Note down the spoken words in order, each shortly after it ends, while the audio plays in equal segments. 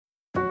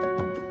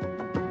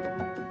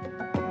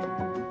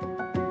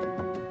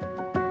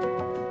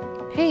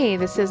Hey,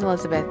 this is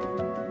Elizabeth.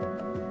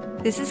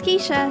 This is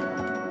Keisha.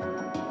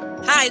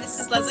 Hi, this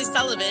is Leslie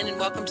Sullivan, and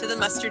welcome to the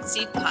Mustard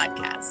Seed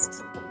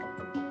Podcast.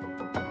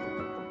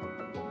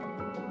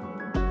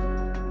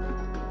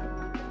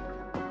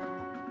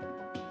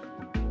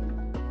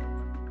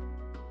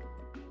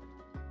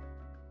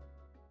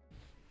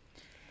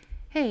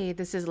 Hey,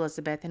 this is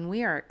Elizabeth, and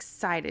we are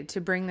excited to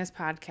bring this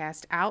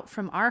podcast out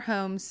from our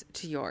homes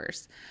to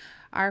yours.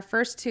 Our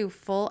first two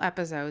full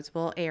episodes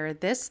will air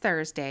this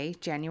Thursday,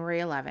 January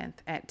 11th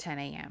at 10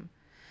 a.m.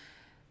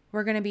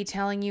 We're going to be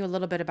telling you a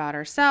little bit about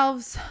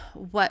ourselves,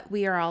 what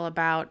we are all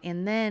about,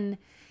 and then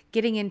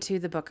getting into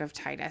the book of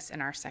Titus in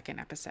our second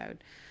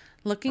episode.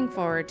 Looking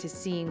forward to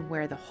seeing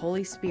where the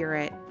Holy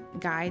Spirit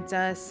guides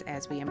us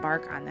as we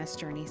embark on this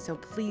journey. So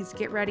please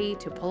get ready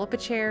to pull up a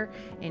chair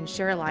and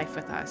share life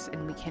with us,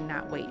 and we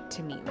cannot wait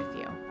to meet with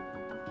you.